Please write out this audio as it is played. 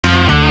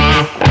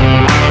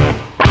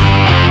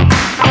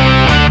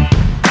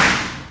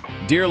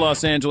Dear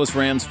Los Angeles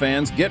Rams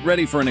fans, get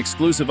ready for an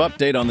exclusive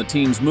update on the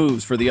team's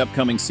moves for the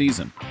upcoming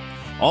season.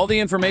 All the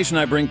information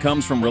I bring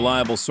comes from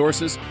reliable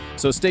sources,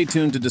 so stay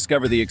tuned to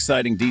discover the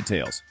exciting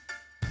details.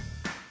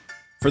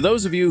 For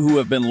those of you who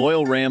have been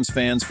loyal Rams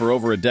fans for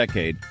over a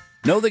decade,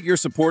 know that your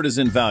support is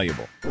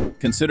invaluable.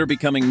 Consider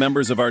becoming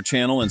members of our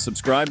channel and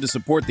subscribe to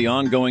support the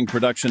ongoing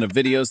production of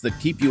videos that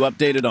keep you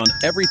updated on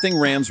everything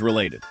Rams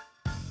related.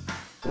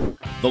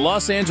 The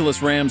Los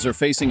Angeles Rams are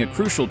facing a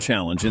crucial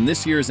challenge in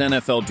this year's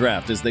NFL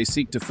Draft as they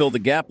seek to fill the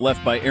gap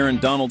left by Aaron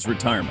Donald's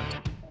retirement.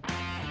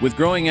 With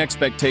growing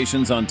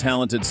expectations on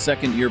talented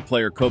second-year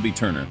player Kobe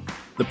Turner,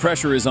 the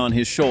pressure is on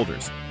his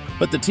shoulders.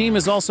 But the team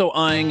is also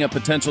eyeing a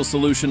potential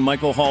solution,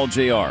 Michael Hall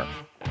Jr.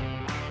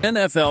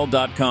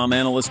 NFL.com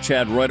analyst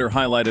Chad Reuter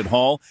highlighted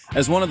Hall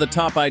as one of the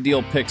top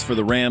ideal picks for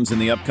the Rams in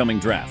the upcoming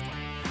draft.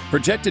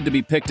 Projected to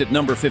be picked at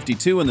number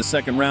 52 in the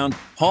second round,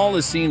 Hall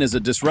is seen as a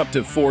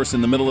disruptive force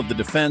in the middle of the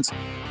defense,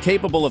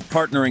 capable of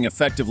partnering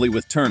effectively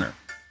with Turner.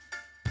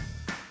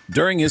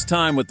 During his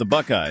time with the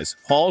Buckeyes,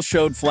 Hall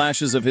showed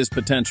flashes of his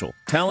potential,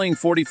 tallying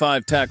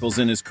 45 tackles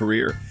in his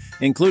career,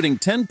 including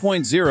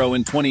 10.0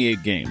 in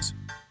 28 games.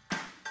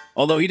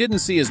 Although he didn't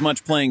see as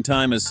much playing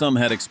time as some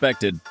had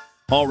expected,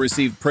 Hall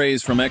received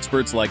praise from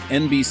experts like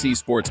NBC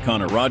Sports'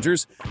 Connor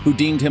Rogers, who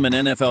deemed him an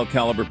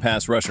NFL-caliber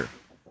pass rusher.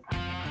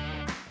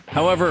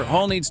 However,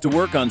 Hall needs to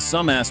work on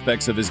some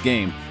aspects of his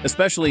game,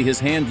 especially his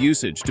hand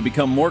usage, to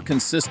become more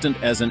consistent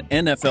as an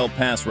NFL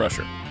pass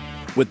rusher.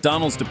 With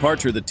Donald's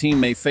departure, the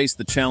team may face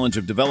the challenge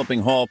of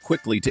developing Hall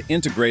quickly to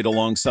integrate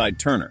alongside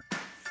Turner.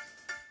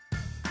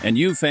 And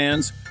you,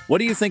 fans, what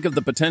do you think of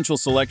the potential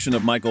selection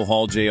of Michael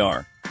Hall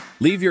Jr.?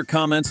 Leave your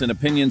comments and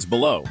opinions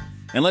below,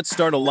 and let's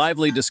start a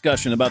lively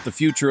discussion about the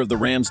future of the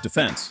Rams'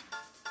 defense.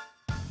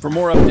 For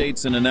more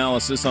updates and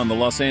analysis on the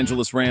Los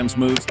Angeles Rams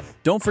moves,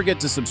 don't forget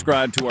to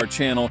subscribe to our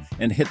channel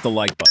and hit the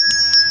like button.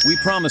 We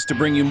promise to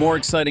bring you more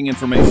exciting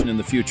information in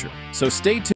the future, so stay tuned.